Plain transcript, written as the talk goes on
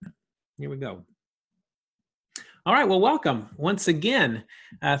Here we go. All right. Well, welcome once again.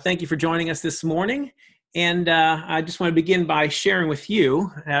 Thank you for joining us this morning. And I just want to begin by sharing with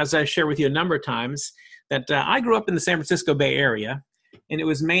you, as I share with you a number of times, that I grew up in the San Francisco Bay Area, and it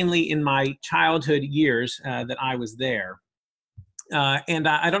was mainly in my childhood years that I was there. And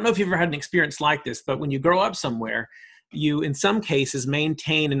I don't know if you've ever had an experience like this, but when you grow up somewhere, you, in some cases,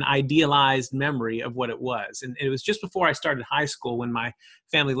 maintain an idealized memory of what it was. And it was just before I started high school when my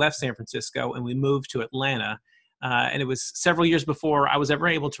family left San Francisco and we moved to Atlanta. And it was several years before I was ever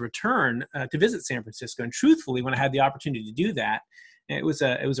able to return to visit San Francisco. And truthfully, when I had the opportunity to do that, it was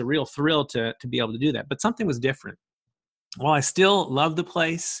a real thrill to be able to do that. But something was different. While I still love the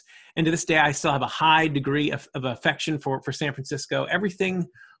place, and to this day, I still have a high degree of affection for San Francisco, everything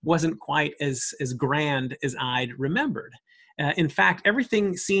wasn't quite as grand as I'd remembered. In fact,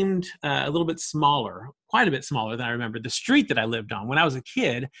 everything seemed a little bit smaller, quite a bit smaller than I remembered. The street that I lived on when I was a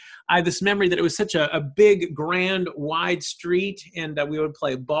kid, I had this memory that it was such a big, grand, wide street, and we would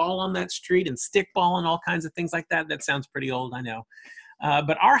play ball on that street and stickball and all kinds of things like that. That sounds pretty old, I know.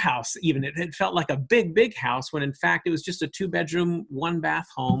 But our house, even, it felt like a big, big house when in fact it was just a 2-bedroom, 1-bath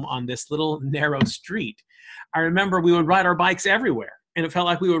home on this little narrow street. I remember we would ride our bikes everywhere, and it felt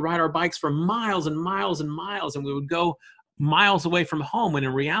like we would ride our bikes for miles and miles and miles, and we would go miles away from home, when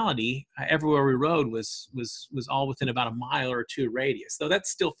in reality, everywhere we rode was all within about a mile or two radius. Though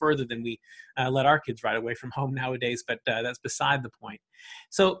that's still further than we let our kids ride away from home nowadays, but that's beside the point.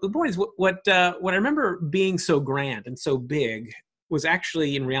 So the point is, what I remember being so grand and so big was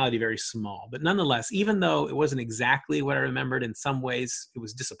actually in reality very small. But nonetheless, even though it wasn't exactly what I remembered, in some ways it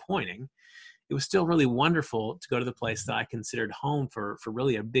was disappointing, it was still really wonderful to go to the place that I considered home for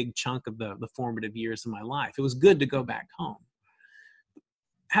really a big chunk of the formative years of my life. It was good to go back home.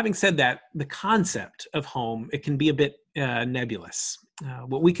 Having said that, the concept of home, it can be a bit nebulous.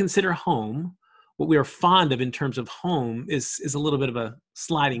 What we consider home, what we are fond of in terms of home, is a little bit of a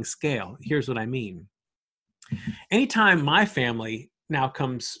sliding scale. Here's what I mean. Anytime my family now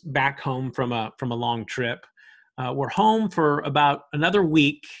comes back home from a long trip, we're home for about another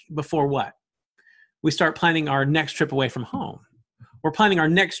week before what? We start planning our next trip away from home. We're planning our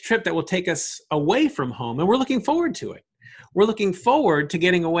next trip that will take us away from home, and we're looking forward to it. We're looking forward to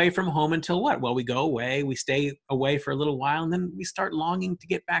getting away from home until what? Well, we go away, we stay away for a little while, and then we start longing to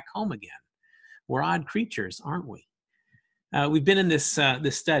get back home again. We're odd creatures, aren't we? We've been in this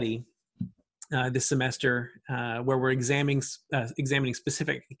study this semester where we're examining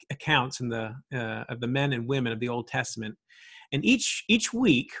specific accounts of the men and women of the Old Testament. And each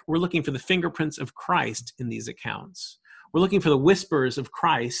week, we're looking for the fingerprints of Christ in these accounts. We're looking for the whispers of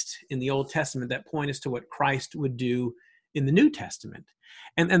Christ in the Old Testament that point us to what Christ would do in the New Testament.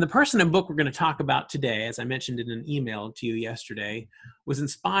 And the person and book we're going to talk about today, as I mentioned in an email to you yesterday, was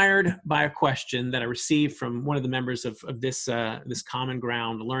inspired by a question that I received from one of the members of this Common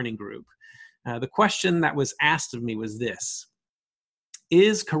Ground learning group. The question that was asked of me was this: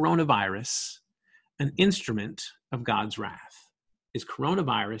 is coronavirus an instrument of God's wrath? Is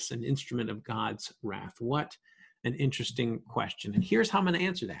coronavirus an instrument of God's wrath? What an interesting question. And here's how I'm going to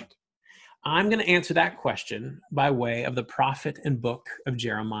answer that. I'm going to answer that question by way of the prophet and book of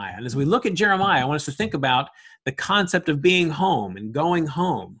Jeremiah. And as we look at Jeremiah, I want us to think about the concept of being home and going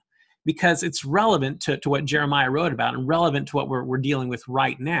home, because it's relevant to what Jeremiah wrote about and relevant to what we're dealing with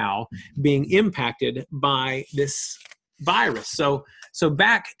right now, being impacted by this virus. So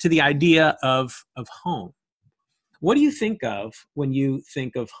back to the idea of home. What do you think of when you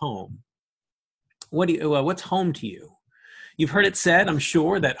think of home? What's home to you? You've heard it said, I'm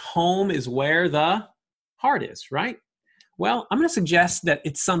sure, that home is where the heart is, right? Well, I'm going to suggest that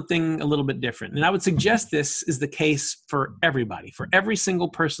it's something a little bit different. And I would suggest this is the case for everybody, for every single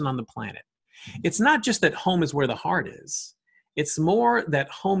person on the planet. It's not just that home is where the heart is. It's more that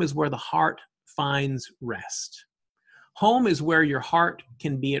home is where the heart finds rest. Home is where your heart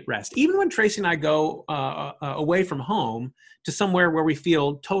can be at rest. Even when Tracy and I go away from home to somewhere where we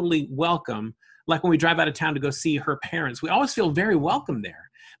feel totally welcome, like when we drive out of town to go see her parents, we always feel very welcome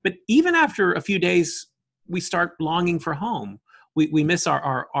there. But even after a few days, we start longing for home. We miss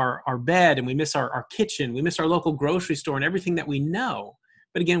our bed, and we miss our kitchen. We miss our local grocery store and everything that we know.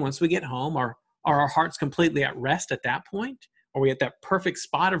 But again, once we get home, are our hearts completely at rest at that point? Are we at that perfect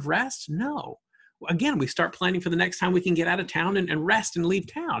spot of rest? No. Again, we start planning for the next time we can get out of town and rest and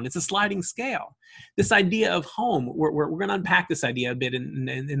leave town. It's a sliding scale. This idea of home, we're going to unpack this idea a bit in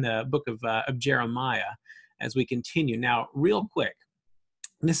the book of Jeremiah as we continue. Now, real quick,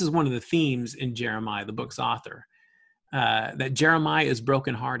 this is one of the themes in Jeremiah, the book's author, that Jeremiah is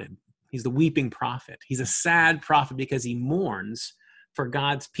brokenhearted. He's the weeping prophet. He's a sad prophet because he mourns for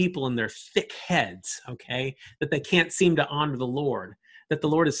God's people and their thick heads, okay? That they can't seem to honor the Lord, that the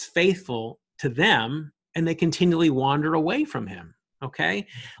Lord is faithful to them and they continually wander away from him, okay?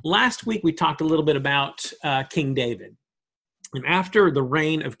 Last week, we talked a little bit about King David. And after the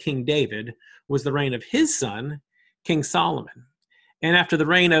reign of King David was the reign of his son, King Solomon. And after the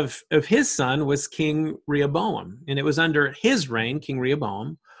reign of his son was King Rehoboam. And it was under his reign, King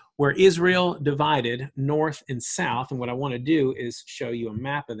Rehoboam, where Israel divided north and south. And what I want to do is show you a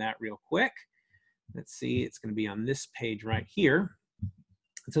map of that real quick. Let's see, it's going to be on this page right here.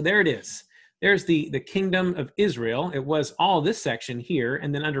 So there it is. There's the kingdom of Israel. It was all this section here.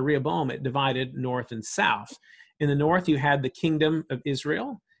 And then under Rehoboam, it divided north and south. In the north, you had the kingdom of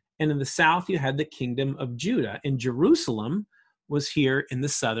Israel. And in the south, you had the kingdom of Judah. And Jerusalem was here in the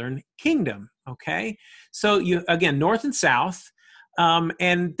southern kingdom, okay? So you, again, north and south.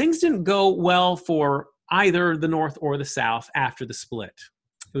 And things didn't go well for either the north or the south after the split.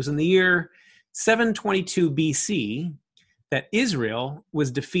 It was in the year 722 BC that Israel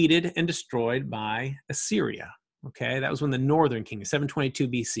was defeated and destroyed by Assyria, okay? That was when the northern kingdom, 722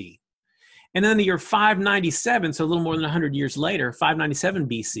 BC. And then in the year 597, so a little more than 100 years later, 597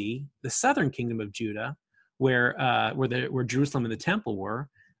 BC, the southern kingdom of Judah, where Jerusalem and the temple were,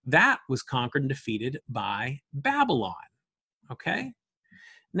 that was conquered and defeated by Babylon, okay?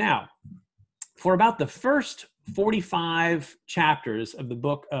 Now, for about the first 45 chapters of the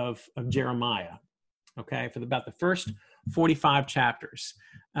book of Jeremiah, okay, for about the first 45 chapters,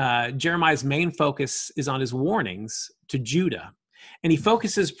 Jeremiah's main focus is on his warnings to Judah. And he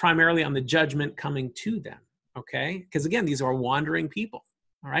focuses primarily on the judgment coming to them, okay? Because again, these are wandering people,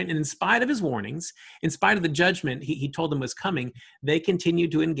 all right? And in spite of his warnings, in spite of the judgment he told them was coming, they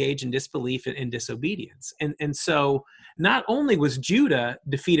continued to engage in disbelief and disobedience. And so not only was Judah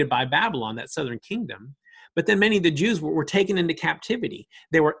defeated by Babylon, that southern kingdom, but then many of the Jews were taken into captivity.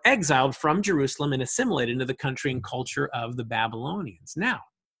 They were exiled from Jerusalem and assimilated into the country and culture of the Babylonians. Now,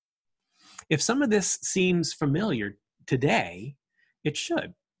 if some of this seems familiar today, it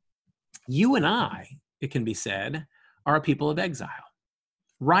should. You and I, it can be said, are a people of exile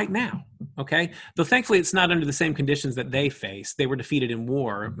right now, okay? Though thankfully it's not under the same conditions that they faced. They were defeated in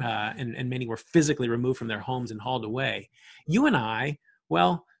war, and many were physically removed from their homes and hauled away. You and I,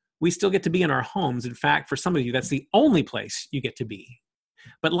 well, we still get to be in our homes. In fact, for some of you, that's the only place you get to be.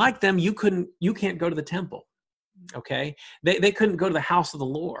 But like them, you can't go to the temple, okay? They couldn't go to the house of the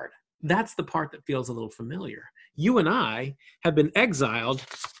Lord. That's the part that feels a little familiar. You and I have been exiled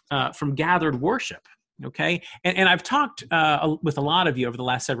from gathered worship, okay? And I've talked with a lot of you over the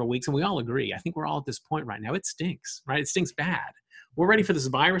last several weeks, and we all agree. I think we're all at this point right now. It stinks, right? It stinks bad. We're ready for this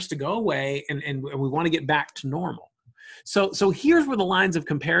virus to go away, and we want to get back to normal. So here's where the lines of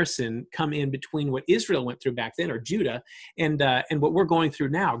comparison come in between what Israel went through back then, or Judah, and what we're going through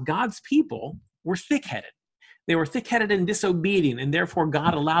now. God's people were thick-headed. They were thick-headed and disobedient, and therefore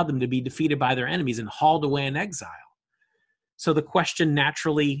God allowed them to be defeated by their enemies and hauled away in exile. So the question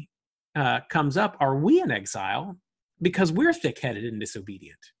naturally comes up, are we in exile because we're thick-headed and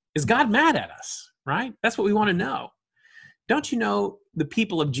disobedient? Is God mad at us, right? That's what we want to know. Don't you know the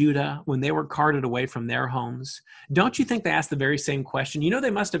people of Judah, when they were carted away from their homes, don't you think they asked the very same question? You know,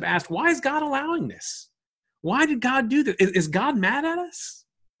 they must have asked, why is God allowing this? Why did God do this? Is God mad at us?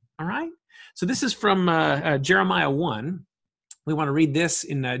 All right? So this is from Jeremiah 1. We want to read this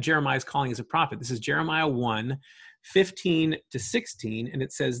in Jeremiah's calling as a prophet. This is Jeremiah 1, 15 to 16, and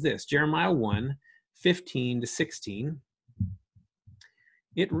it says this, Jeremiah 1, 15 to 16.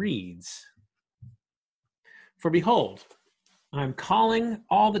 It reads, "For behold, I am calling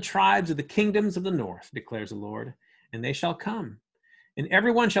all the tribes of the kingdoms of the north, declares the Lord, and they shall come. And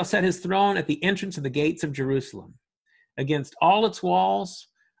everyone shall set his throne at the entrance of the gates of Jerusalem, against all its walls,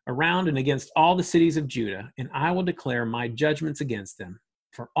 around and against all the cities of Judah, and I will declare my judgments against them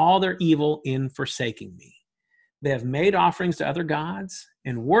for all their evil in forsaking me. They have made offerings to other gods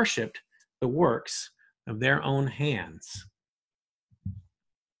and worshipped the works of their own hands."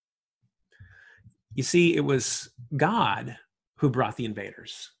 You see, it was God who brought the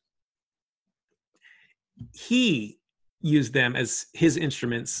invaders. He used them as his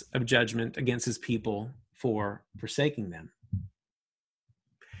instruments of judgment against his people for forsaking them.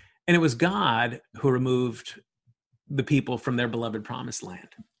 And it was God who removed the people from their beloved promised land.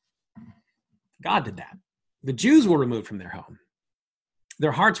 God did that. The Jews were removed from their home.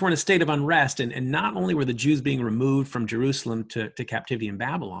 Their hearts were in a state of unrest, and not only were the Jews being removed from Jerusalem to captivity in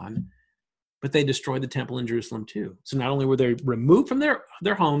Babylon, but they destroyed the temple in Jerusalem too. So not only were they removed from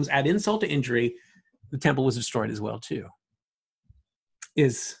their homes, add insult to injury, the temple was destroyed as well too.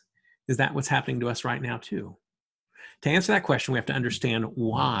 Is that what's happening to us right now too? To answer that question, we have to understand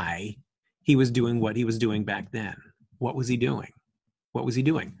why he was doing what he was doing back then. What was he doing? What was he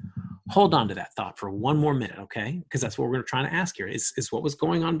doing? Hold on to that thought for one more minute, okay? Because that's what we're trying to ask here. Is what was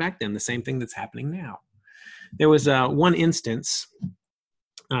going on back then the same thing that's happening now? There was one instance,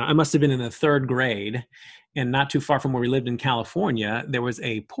 I must have been in the third grade, and not too far from where we lived in California, there was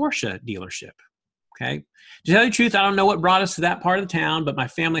a Porsche dealership, okay? To tell you the truth, I don't know what brought us to that part of the town, but my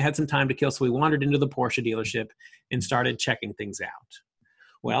family had some time to kill, so we wandered into the Porsche dealership and started checking things out.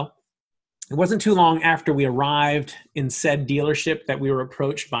 Well, it wasn't too long after we arrived in said dealership that we were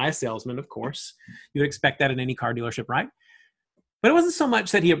approached by a salesman, of course. You would expect that in any car dealership, right? But it wasn't so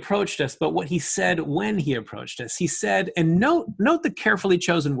much that he approached us, but what he said when he approached us. He said, and note the carefully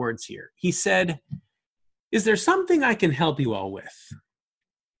chosen words here. He said, "Is there something I can help you all with?"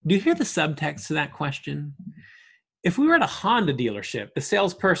 Do you hear the subtext to that question? If we were at a Honda dealership, the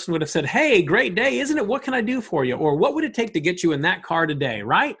salesperson would have said, "Hey, great day, isn't it? What can I do for you?" Or "What would it take to get you in that car today?"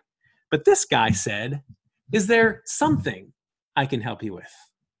 Right? But this guy said, "Is there something I can help you with?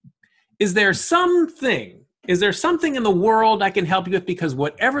 Is there something in the world I can help you with? Because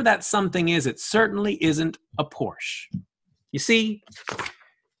whatever that something is, it certainly isn't a Porsche." You see,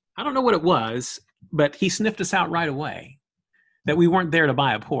 I don't know what it was, but he sniffed us out right away, that we weren't there to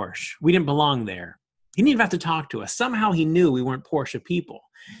buy a Porsche. We didn't belong there. He didn't even have to talk to us. Somehow he knew we weren't Porsche people.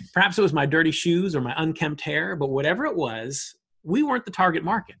 Perhaps it was my dirty shoes or my unkempt hair, but whatever it was, we weren't the target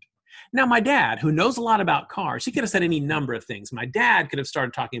market. Now, my dad, who knows a lot about cars, he could have said any number of things. My dad could have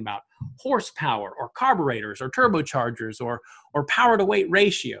started talking about horsepower or carburetors or turbochargers or power to weight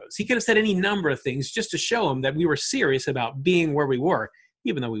ratios. He could have said any number of things just to show him that we were serious about being where we were,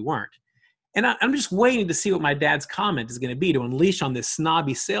 even though we weren't. And I'm just waiting to see what my dad's comment is going to be to unleash on this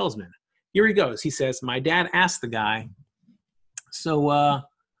snobby salesman. Here he goes. He says, my dad asked the guy, "So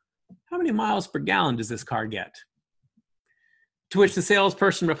how many miles per gallon does this car get?" To which the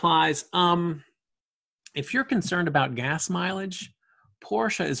salesperson replies, "If you're concerned about gas mileage,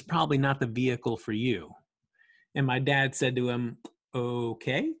 Porsche is probably not the vehicle for you." And my dad said to him,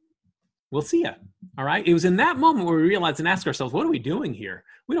 "Okay, we'll see ya." All right. It was in that moment where we realized and asked ourselves, what are we doing here?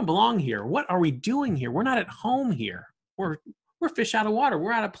 We don't belong here. What are we doing here? We're not at home here. We're fish out of water.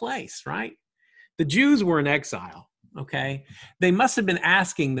 We're out of place, right? The Jews were in exile. Okay. They must have been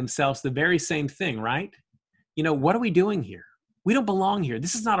asking themselves the very same thing, right? You know, what are we doing here? We don't belong here.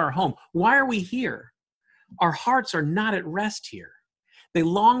 This is not our home. Why are we here? Our hearts are not at rest here. They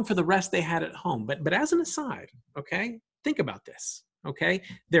long for the rest they had at home. But as an aside, okay, think about this, okay?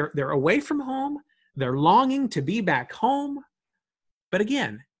 They're away from home. They're longing to be back home. But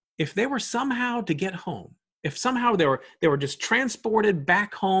again, if they were somehow to get home, if somehow they were just transported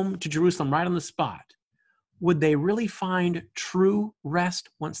back home to Jerusalem right on the spot, would they really find true rest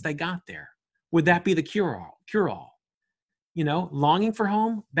once they got there? Would that be the cure-all? You know, longing for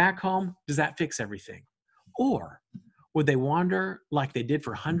home, back home, does that fix everything? Or would they wander like they did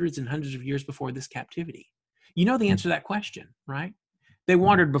for hundreds and hundreds of years before this captivity? You know the answer to that question, right? They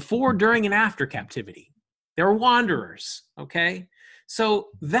wandered before, during, and after captivity. They were wanderers, okay? So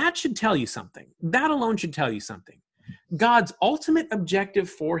that should tell you something. That alone should tell you something. God's ultimate objective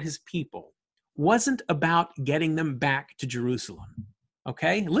for his people wasn't about getting them back to Jerusalem,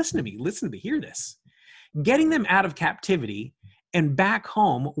 okay? Listen to me, hear this. Getting them out of captivity and back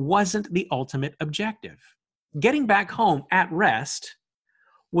home wasn't the ultimate objective. Getting back home at rest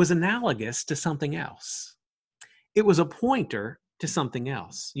was analogous to something else. It was a pointer to something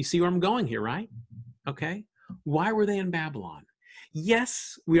else. You see where I'm going here, right? Okay. Why were they in Babylon?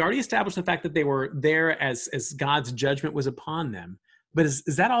 Yes, we already established the fact that they were there as God's judgment was upon them. But is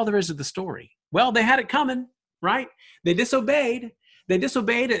that all there is to the story? Well, they had it coming, right? They disobeyed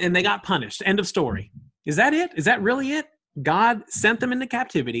and they got punished. End of story. Is that it? Is that really it? God sent them into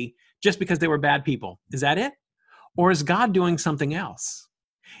captivity just because they were bad people. Is that it? Or is God doing something else?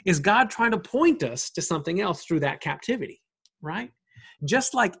 Is God trying to point us to something else through that captivity, right?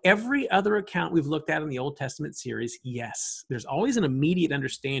 Just like every other account we've looked at in the Old Testament series, yes, there's always an immediate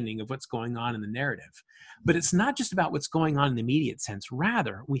understanding of what's going on in the narrative. But it's not just about what's going on in the immediate sense.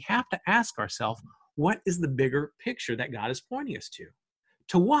 Rather, we have to ask ourselves, what is the bigger picture that God is pointing us to?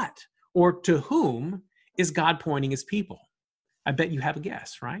 To what or to whom is God pointing his people? I bet you have a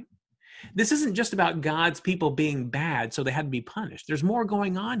guess, right? This isn't just about God's people being bad, so they had to be punished. There's more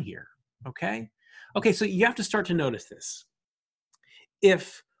going on here, okay? Okay, so you have to start to notice this.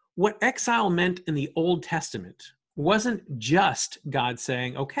 If what exile meant in the Old Testament wasn't just God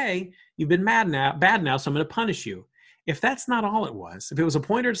saying, okay, you've been bad now, so I'm going to punish you. If that's not all it was, if it was a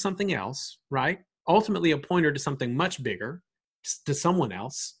pointer to something else, right? Ultimately a pointer to something much bigger, to someone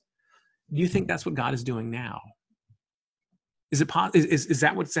else, do you think that's what God is doing now? Is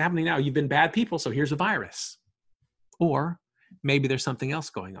that what's happening now? You've been bad people, so here's a virus. Or maybe there's something else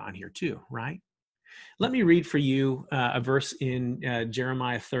going on here too, right? Let me read for you a verse in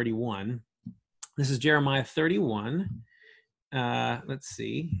Jeremiah 31. This is Jeremiah 31. Let's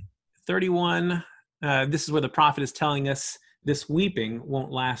see. 31. This is where the prophet is telling us this weeping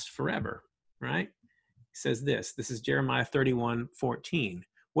won't last forever, right? He says this. This is Jeremiah 31:14.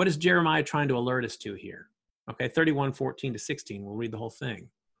 What is Jeremiah trying to alert us to here? Okay, 31:14-16. We'll read the whole thing.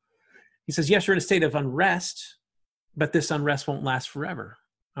 He says, yes, you're in a state of unrest, but this unrest won't last forever.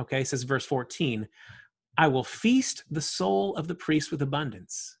 Okay, he says, verse 14, I will feast the soul of the priest with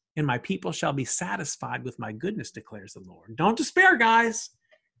abundance, and my people shall be satisfied with my goodness, declares the Lord. Don't despair, guys.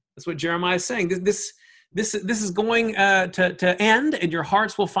 That's what Jeremiah is saying. This is going to end, and your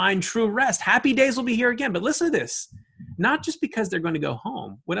hearts will find true rest. Happy days will be here again. But listen to this. Not just because they're going to go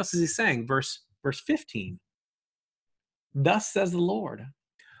home. What else is he saying? Verse 15. Thus says the Lord,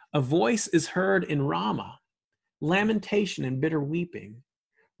 a voice is heard in Ramah, lamentation and bitter weeping.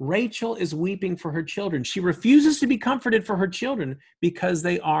 Rachel is weeping for her children. She refuses to be comforted for her children because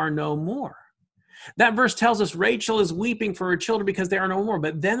they are no more. That verse tells us Rachel is weeping for her children because they are no more.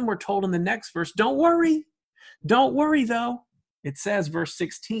 But then we're told in the next verse, don't worry. Don't worry, though. It says, verse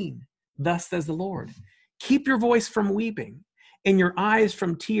 16, thus says the Lord, keep your voice from weeping and your eyes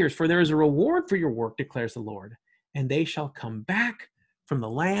from tears, for there is a reward for your work, declares the Lord, and they shall come back from the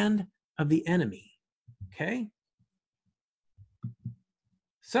land of the enemy. Okay?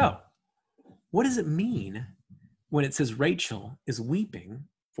 So, what does it mean when it says Rachel is weeping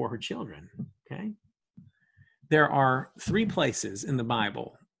for her children? Okay? There are 3 places in the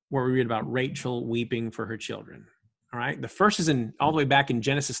Bible where we read about Rachel weeping for her children. All right? The first is all the way back in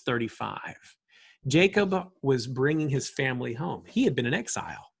Genesis 35. Jacob was bringing his family home. He had been in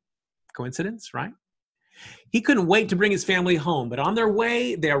exile. Coincidence, right? He couldn't wait to bring his family home, but on their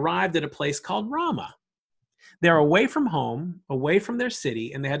way, they arrived at a place called Ramah. They're away from home, away from their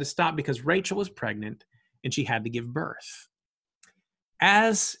city, and they had to stop because Rachel was pregnant and she had to give birth.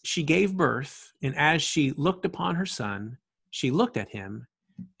 As she gave birth and as she looked upon her son, she looked at him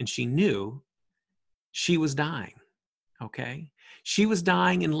and she knew she was dying, okay? She was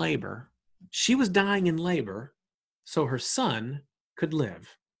dying in labor. She was dying in labor so her son could live,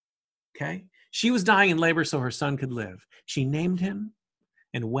 okay? She was dying in labor so her son could live. She named him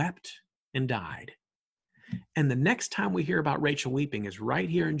and wept and died. And the next time we hear about Rachel weeping is right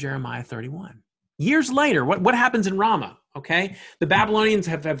here in Jeremiah 31. Years later, what happens in Ramah? Okay, the Babylonians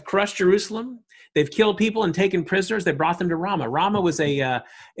have crushed Jerusalem. They've killed people and taken prisoners. They brought them to Ramah. Ramah was a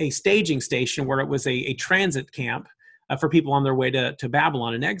staging station where it was a transit camp for people on their way to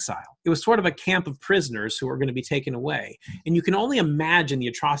Babylon in exile. It was sort of a camp of prisoners who were going to be taken away. And you can only imagine the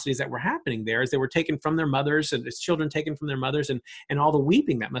atrocities that were happening there as they were taken from their mothers and as children taken from their mothers and all the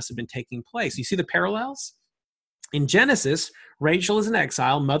weeping that must have been taking place. You see the parallels? In Genesis, Rachel is in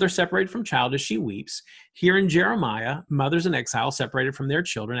exile, mother separated from child as she weeps. Here in Jeremiah, mothers in exile separated from their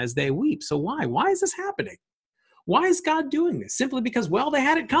children as they weep. So why? Why is this happening? Why is God doing this? Simply because, well, they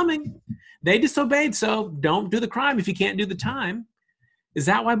had it coming. They disobeyed, so don't do the crime if you can't do the time. Is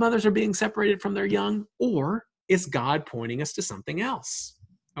that why mothers are being separated from their young? Or is God pointing us to something else?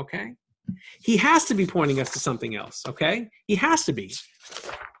 Okay? He has to be pointing us to something else, okay? He has to be.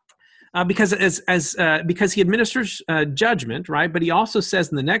 Because he administers judgment, right? But he also says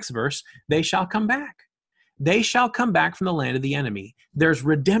in the next verse, they shall come back. They shall come back from the land of the enemy. There's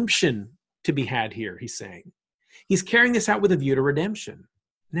redemption to be had here, he's saying. He's carrying this out with a view to redemption.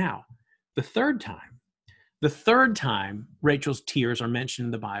 Now, the third time Rachel's tears are mentioned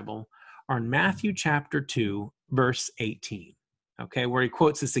in the Bible are in Matthew chapter 2, verse 18, okay, where he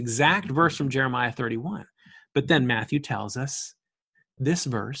quotes this exact verse from Jeremiah 31. But then Matthew tells us this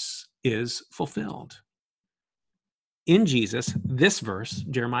verse is fulfilled. In Jesus, this verse,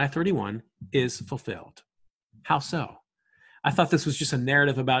 Jeremiah 31, is fulfilled. How so? I thought this was just a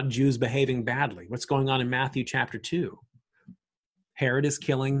narrative about Jews behaving badly. What's going on in Matthew chapter 2? Herod is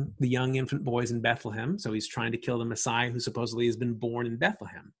killing the young infant boys in Bethlehem, so he's trying to kill the Messiah who supposedly has been born in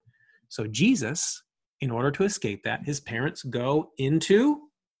Bethlehem. So Jesus, in order to escape that, his parents go into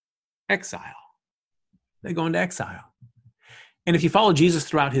exile. They go into exile. And if you follow Jesus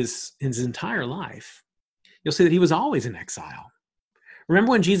throughout his entire life, you'll see that he was always in exile.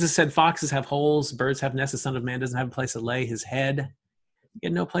 Remember when Jesus said, foxes have holes, birds have nests, the Son of Man doesn't have a place to lay his head? He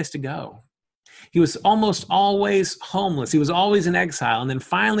had no place to go. He was almost always homeless. He was always in exile. And then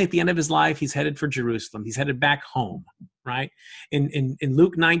finally, at the end of his life, he's headed for Jerusalem. He's headed back home, right? In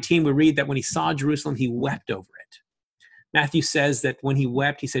Luke 19, we read that when he saw Jerusalem, he wept over it. Matthew says that when he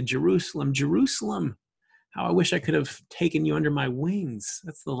wept, he said, Jerusalem, Jerusalem, How I wish I could have taken you under my wings.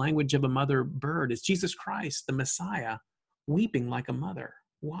 That's the language of a mother bird. It's Jesus Christ, the Messiah, weeping like a mother.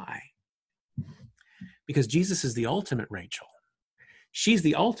 Why? Because Jesus is the ultimate Rachel. She's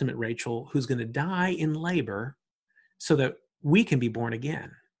the ultimate Rachel who's going to die in labor so that we can be born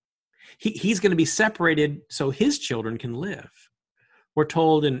again. He's going to be separated so his children can live. We're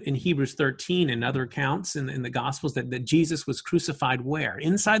told in Hebrews 13 and other accounts in the Gospels that Jesus was crucified where?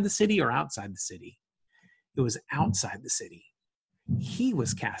 Inside the city or outside the city? It was outside the city. He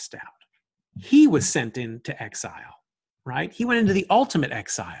was cast out. He was sent into exile, right? He went into the ultimate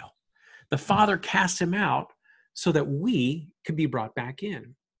exile. The Father cast him out so that we could be brought back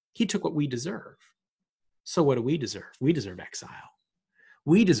in. He took what we deserve. So what do we deserve? We deserve exile.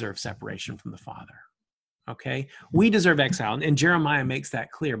 We deserve separation from the Father. Okay? We deserve exile. And Jeremiah makes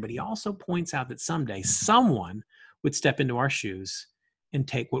that clear, but he also points out that someday someone would step into our shoes and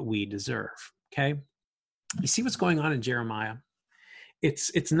take what we deserve. Okay? You see what's going on in Jeremiah?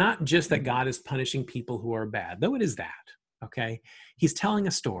 It's not just that God is punishing people who are bad, though it is that. Okay? He's telling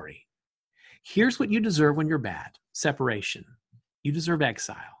a story. Here's what you deserve when you're bad: separation. You deserve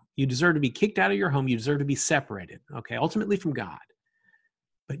exile. You deserve to be kicked out of your home. You deserve to be separated, okay, ultimately from God.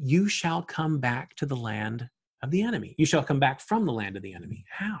 But you shall come back to the land of the enemy. You shall come back from the land of the enemy.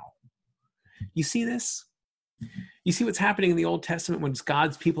 How? You see this? You see what's happening in the Old Testament when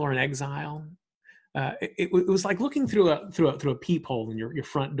God's people are in exile? It was like looking through a peephole in your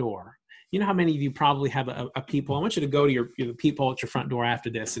front door. You know how many of you probably have a peephole? I want you to go to your peephole at your front door after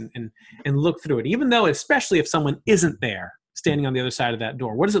this and look through it, even though, especially if someone isn't there standing on the other side of that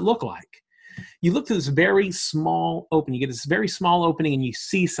door. What does it look like? You look through this very small opening. You get this very small opening and you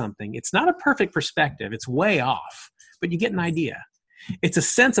see something. It's not a perfect perspective. It's way off, but you get an idea. It's a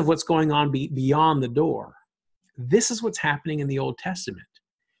sense of what's going on beyond the door. This is what's happening in the Old Testament.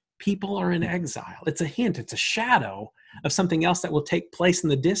 People are in exile. It's a hint. It's a shadow of something else that will take place in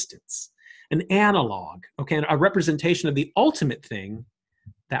the distance. An analog, okay, a representation of the ultimate thing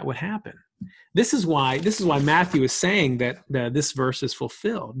that would happen. This is why Matthew is saying that this verse is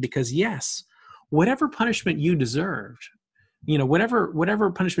fulfilled, because yes, whatever punishment you deserved, whatever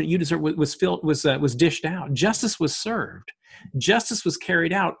punishment you deserved was dished out. Justice was served. Justice was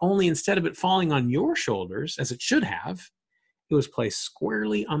carried out. Only instead of it falling on your shoulders, as it should have, it was placed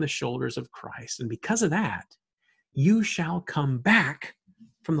squarely on the shoulders of Christ. And because of that, you shall come back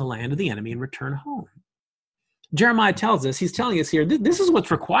from the land of the enemy and return home. Jeremiah tells us, he's telling us here, this is what's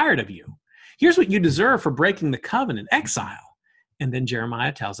required of you. Here's what you deserve for breaking the covenant, exile. And then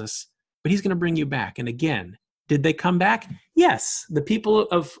Jeremiah tells us, but he's going to bring you back. And again, did they come back? Yes, the people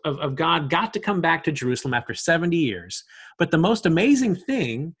of God got to come back to Jerusalem after 70 years. But the most amazing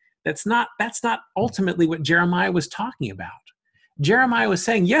thing, that's not ultimately what Jeremiah was talking about. Jeremiah was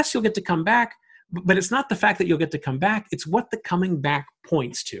saying, yes, you'll get to come back, but it's not the fact that you'll get to come back. It's what the coming back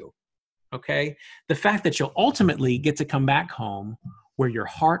points to, okay? The fact that you'll ultimately get to come back home where your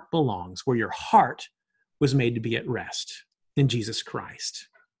heart belongs, where your heart was made to be at rest in Jesus Christ,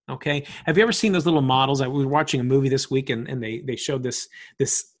 okay? Have you ever seen those little models? I was watching a movie this week, and they showed this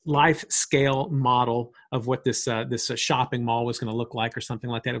life scale model of what this shopping mall was going to look like or something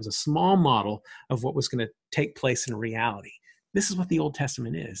like that. It was a small model of what was going to take place in reality. This is what the Old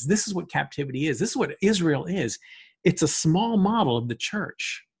Testament is. This is what captivity is. This is what Israel is. It's a small model of the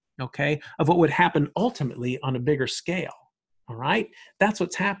church, okay, of what would happen ultimately on a bigger scale, all right? That's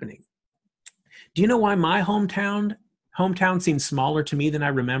what's happening. Do you know why my hometown seems smaller to me than I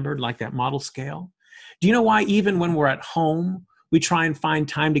remembered, like that model scale? Do you know why even when we're at home, we try and find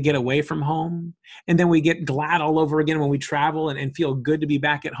time to get away from home, and then we get glad all over again when we travel and feel good to be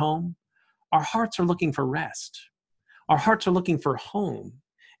back at home? Our hearts are looking for rest. Our hearts are looking for home.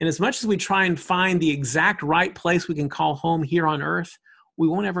 And as much as we try and find the exact right place we can call home here on earth, we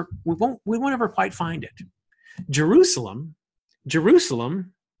won't ever quite find it. Jerusalem,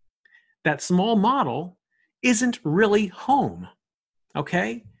 that small model, isn't really home,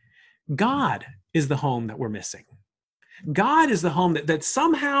 okay? God is the home that we're missing. God is the home that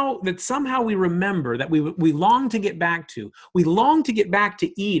somehow we remember, that we long to get back to. We long to get back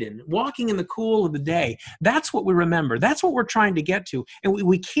to Eden, walking in the cool of the day. That's what we remember. That's what we're trying to get to. And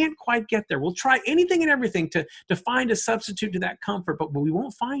we can't quite get there. We'll try anything and everything to find a substitute to that comfort, but we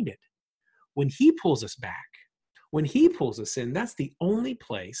won't find it. When he pulls us back, when he pulls us in, that's the only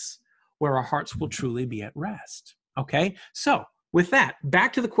place where our hearts will truly be at rest. Okay? So with that,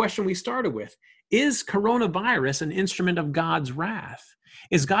 back to the question we started with. Is coronavirus an instrument of God's wrath?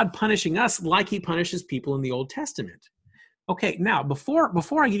 Is God punishing us like he punishes people in the Old Testament? Okay, now, before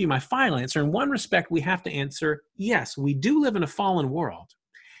I give you my final answer, in one respect, we have to answer, yes, we do live in a fallen world.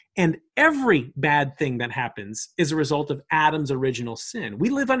 And every bad thing that happens is a result of Adam's original sin. We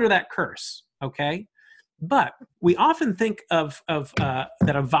live under that curse, okay? But we often think of that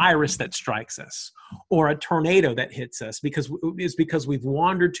a virus that strikes us or a tornado that hits us because we've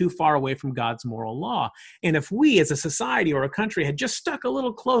wandered too far away from God's moral law. And if we as a society or a country had just stuck a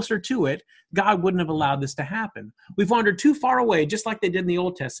little closer to it, God wouldn't have allowed this to happen. We've wandered too far away, just like they did in the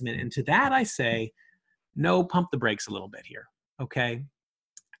Old Testament. And to that I say, no, pump the brakes a little bit here, okay?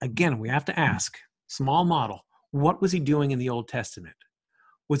 Again, we have to ask, small model, what was he doing in the Old Testament?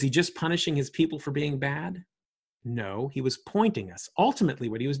 Was he just punishing his people for being bad? No, he was pointing us. Ultimately,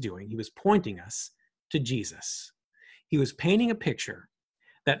 what he was doing, he was pointing us to Jesus. He was painting a picture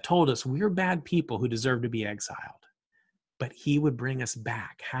that told us we're bad people who deserve to be exiled. But he would bring us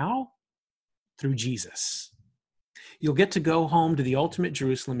back. How? Through Jesus. You'll get to go home to the ultimate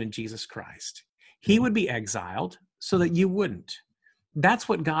Jerusalem in Jesus Christ. He would be exiled so that you wouldn't. That's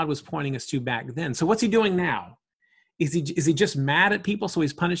what God was pointing us to back then. So what's he doing now? Is he just mad at people, so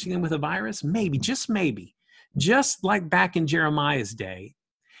he's punishing them with a virus? Maybe, just maybe. Just like back in Jeremiah's day,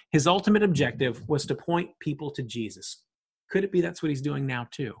 his ultimate objective was to point people to Jesus. Could it be that's what he's doing now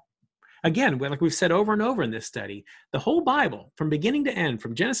too? Again, like we've said over and over in this study, the whole Bible, from beginning to end,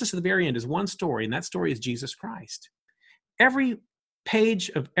 from Genesis to the very end, is one story, and that story is Jesus Christ. Every page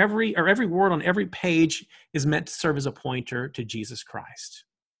of every word on every page is meant to serve as a pointer to Jesus Christ.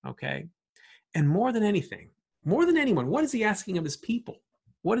 Okay? And more than anything, more than anyone, what is he asking of his people?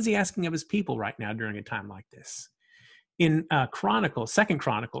 What is he asking of his people right now during a time like this? In Second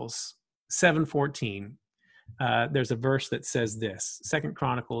Chronicles 7:14, there's a verse that says this. Second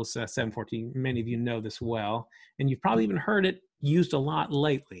Chronicles 7:14, many of you know this well, and you've probably even heard it used a lot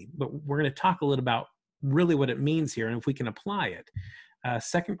lately, but we're going to talk a little about really what it means here and if we can apply it.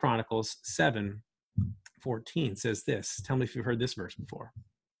 Second Chronicles 7:14 says this. Tell me if you've heard this verse before.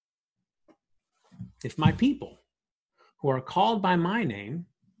 If my people who are called by my name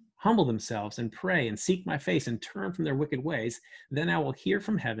humble themselves and pray and seek my face and turn from their wicked ways, then I will hear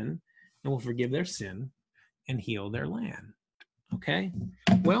from heaven and will forgive their sin and heal their land. Okay?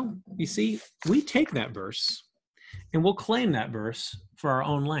 Well, you see, we take that verse and we'll claim that verse for our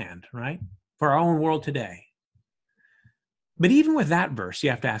own land, right? For our own world today. But even with that verse,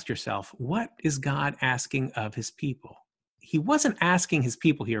 you have to ask yourself, what is God asking of his people? He wasn't asking his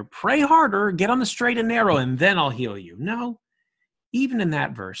people here, pray harder, get on the straight and narrow, and then I'll heal you. No, even in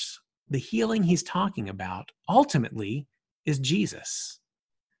that verse, the healing he's talking about ultimately is Jesus.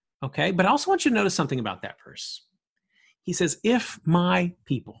 Okay, but I also want you to notice something about that verse. He says, if my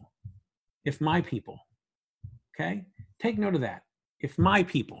people, okay, take note of that. If my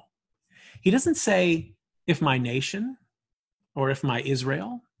people. He doesn't say, if my nation or if my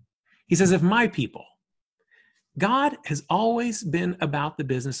Israel. He says, if my people. God has always been about the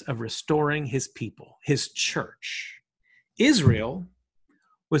business of restoring his people, his church. Israel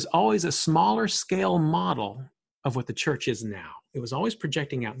was always a smaller scale model of what the church is now. It was always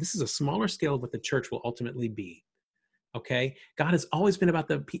projecting out, this is a smaller scale of what the church will ultimately be. Okay? God has always been about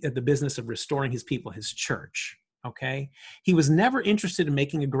the business of restoring his people, his church. Okay? He was never interested in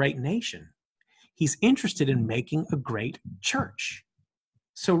making a great nation. He's interested in making a great church.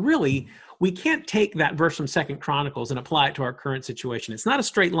 So really, we can't take that verse from Second Chronicles and apply it to our current situation. It's not a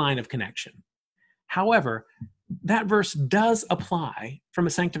straight line of connection. However, that verse does apply from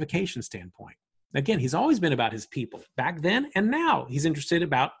a sanctification standpoint. Again, he's always been about his people. Back then and now, he's interested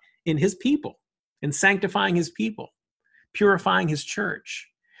in his people, in sanctifying his people, purifying his church.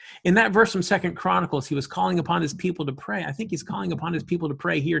 In that verse from Second Chronicles, he was calling upon his people to pray. I think he's calling upon his people to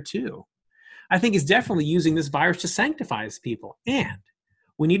pray here too. I think he's definitely using this virus to sanctify his people. And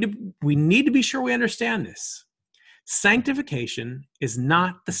we need to be sure we understand this. Sanctification is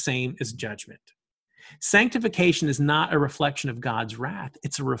not the same as judgment. Sanctification is not a reflection of God's wrath.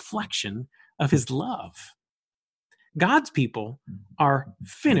 It's a reflection of his love. God's people are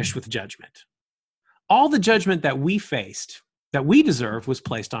finished with judgment. All the judgment that we faced, that we deserved, was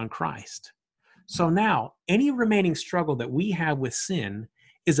placed on Christ. So now, any remaining struggle that we have with sin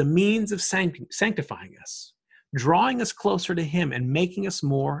is a means of sanctifying us, drawing us closer to him and making us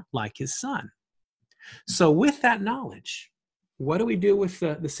more like his son. So with that knowledge, what do we do with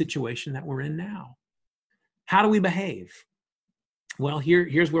the situation that we're in now? How do we behave? Well,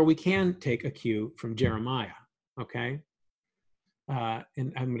 here's where we can take a cue from Jeremiah, okay?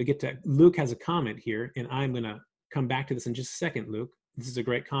 And I'm going to get to, Luke has a comment here, and I'm going to come back to this in just a second, Luke. This is a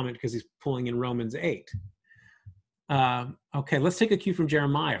great comment because he's pulling in Romans 8. Okay, let's take a cue from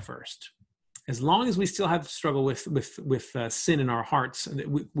Jeremiah first. As long as we still have to struggle with sin in our hearts,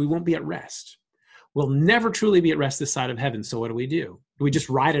 we won't be at rest. We'll never truly be at rest this side of heaven. So what do? Do we just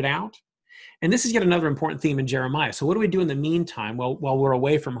ride it out? And this is yet another important theme in Jeremiah. So what do we do in the meantime while we're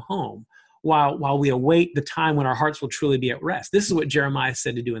away from home, while we await the time when our hearts will truly be at rest? This is what Jeremiah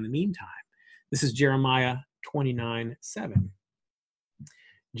said to do in the meantime. This is Jeremiah 29:7.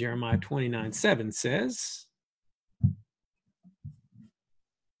 Jeremiah 29:7 says,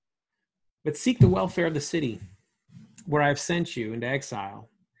 "But seek the welfare of the city where I have sent you into exile,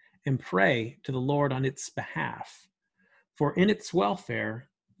 and pray to the Lord on its behalf. For in its welfare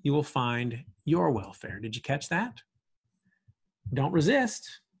you will find your welfare." Did you catch that? Don't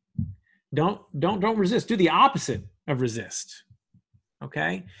resist. Don't resist. Do the opposite of resist.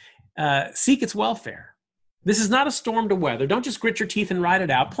 Okay? Seek its welfare. This is not a storm to weather. Don't just grit your teeth and ride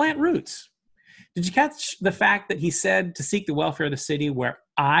it out. Plant roots. Did you catch the fact that he said to seek the welfare of the city where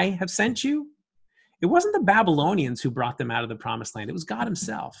I have sent you? It wasn't the Babylonians who brought them out of the promised land. It was God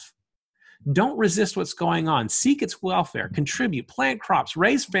himself. Don't resist what's going on. Seek its welfare. Contribute. Plant crops.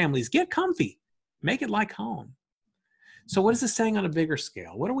 Raise families. Get comfy. Make it like home. So what is this saying on a bigger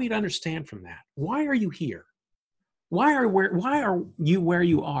scale? What are we to understand from that? Why are you here? Why are you where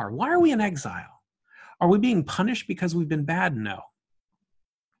you are? Why are we in exile? Are we being punished because we've been bad? No.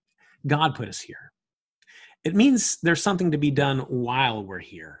 God put us here. It means there's something to be done while we're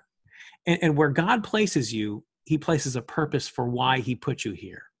here. And where God places you, he places a purpose for why he put you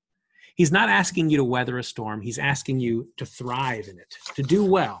here. He's not asking you to weather a storm. He's asking you to thrive in it, to do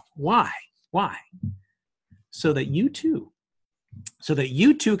well. Why? Why? So that you too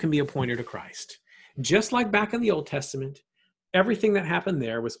can be a pointer to Christ. Just like back in the Old Testament, everything that happened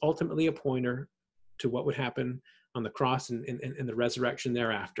there was ultimately a pointer to what would happen on the cross and the resurrection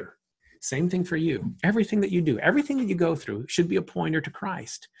thereafter. Same thing for you. Everything that you do, everything that you go through should be a pointer to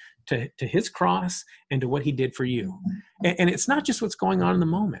Christ, to his cross and to what he did for you. And it's not just what's going on in the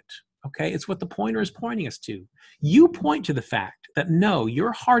moment, okay? It's what the pointer is pointing us to. You point to the fact that no,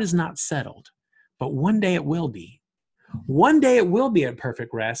 your heart is not settled, but one day it will be. One day it will be at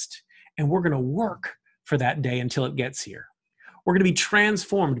perfect rest, and we're going to work for that day until it gets here. We're going to be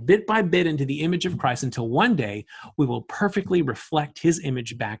transformed bit by bit into the image of Christ until one day we will perfectly reflect his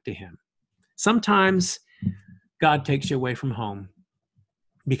image back to him. Sometimes God takes you away from home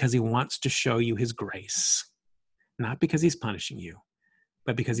because he wants to show you his grace, not because he's punishing you,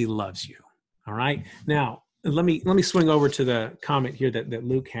 but because he loves you. All right. Now, let me swing over to the comment here that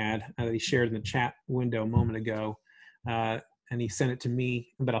Luke had that he shared in the chat window a moment ago. And he sent it to me,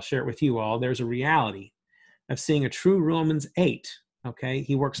 but I'll share it with you all. There's a reality of seeing a true Romans 8. Okay.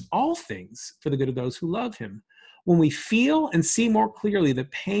 He works all things for the good of those who love him. When we feel and see more clearly the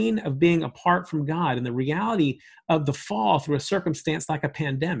pain of being apart from God and the reality of the fall through a circumstance like a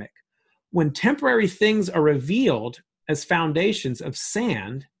pandemic, when temporary things are revealed as foundations of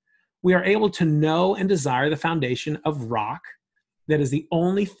sand, we are able to know and desire the foundation of rock that is the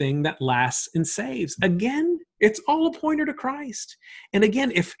only thing that lasts and saves. Again, it's all a pointer to Christ. And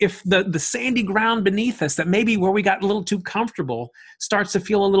again, if the sandy ground beneath us, that maybe where we got a little too comfortable, starts to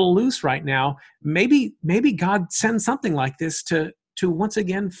feel a little loose right now, maybe God sends something like this to once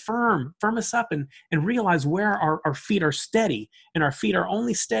again firm us up and realize where our feet are steady, and our feet are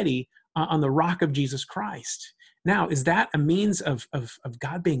only steady on the rock of Jesus Christ. Now, is that a means of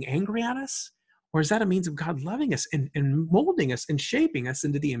God being angry at us? Or is that a means of God loving us and molding us and shaping us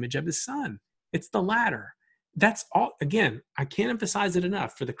into the image of his son? It's the latter. That's all. Again, I can't emphasize it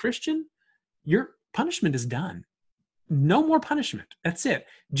enough. For the Christian, your punishment is done. No more punishment. That's it.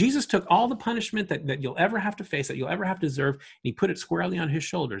 Jesus took all the punishment that you'll ever have to face, that you'll ever have to deserve, and he put it squarely on his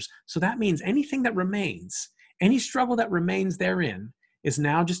shoulders. So that means anything that remains, any struggle that remains therein, is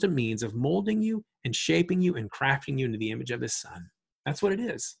now just a means of molding you and shaping you and crafting you into the image of his son. That's what it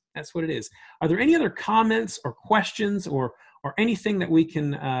is. That's what it is. Are there any other comments or questions or anything that we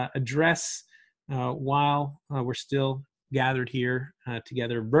can address while we're still gathered here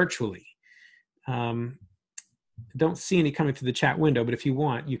together virtually? Don't see any coming through the chat window, but if you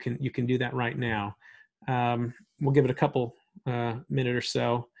want, you can do that right now. We'll give it a couple minute or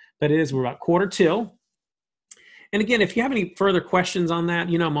so. But we're about quarter till. And again, if you have any further questions on that,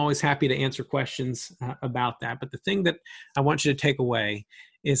 I'm always happy to answer questions about that. But the thing that I want you to take away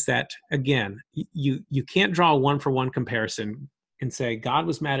is that, again, you can't draw a one-for-one comparison and say God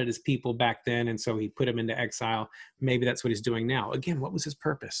was mad at his people back then, and so he put them into exile. Maybe that's what he's doing now. Again, what was his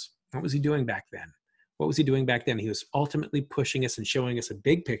purpose? What was he doing back then? What was he doing back then? He was ultimately pushing us and showing us a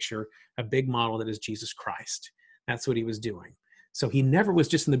big picture, a big model that is Jesus Christ. That's what he was doing. So he never was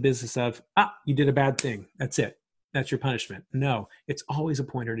just in the business of, you did a bad thing. That's it. That's your punishment. No, it's always a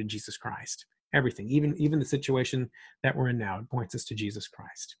pointer to Jesus Christ. Everything, even the situation that we're in now, it points us to Jesus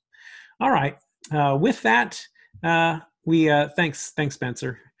Christ. All right. With that, Thanks,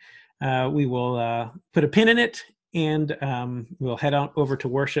 Spencer. We will put a pin in it, and we'll head on over to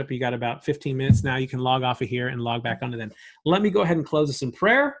worship. You got about 15 minutes now. You can log off of here and log back onto them. Let me go ahead and close this in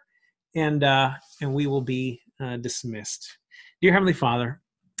prayer, and we will be dismissed. Dear Heavenly Father,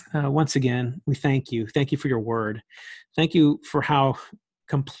 once again, we thank you. Thank you for your word. Thank you for how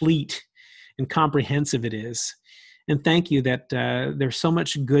complete and comprehensive it is. And thank you that there's so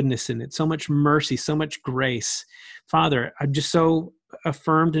much goodness in it, so much mercy, so much grace. Father, I'm just so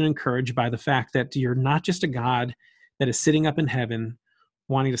affirmed and encouraged by the fact that you're not just a God that is sitting up in heaven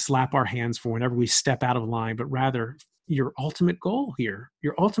wanting to slap our hands for whenever we step out of line, but rather your ultimate goal here,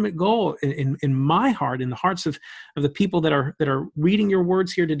 your ultimate goal in my heart, in the hearts of the people that are reading your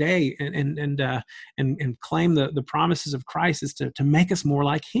words here today and claim the promises of Christ, is to make us more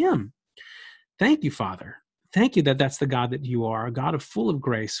like him. Thank you, Father. Thank you that that's the God that you are, a God full of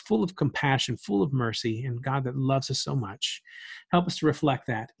grace, full of compassion, full of mercy, and God that loves us so much. Help us to reflect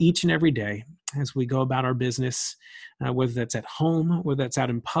that each and every day as we go about our business, whether that's at home, whether that's out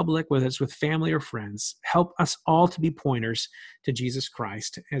in public, whether it's with family or friends. Help us all to be pointers to Jesus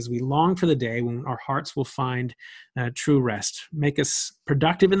Christ as we long for the day when our hearts will find true rest. Make us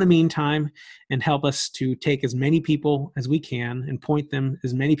productive in the meantime, and help us to take as many people as we can and point them,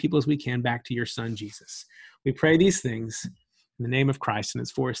 as many people as we can, back to your Son, Jesus. We pray these things in the name of Christ, and it's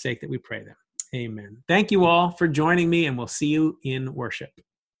for his sake that we pray them. Amen. Thank you all for joining me, and we'll see you in worship.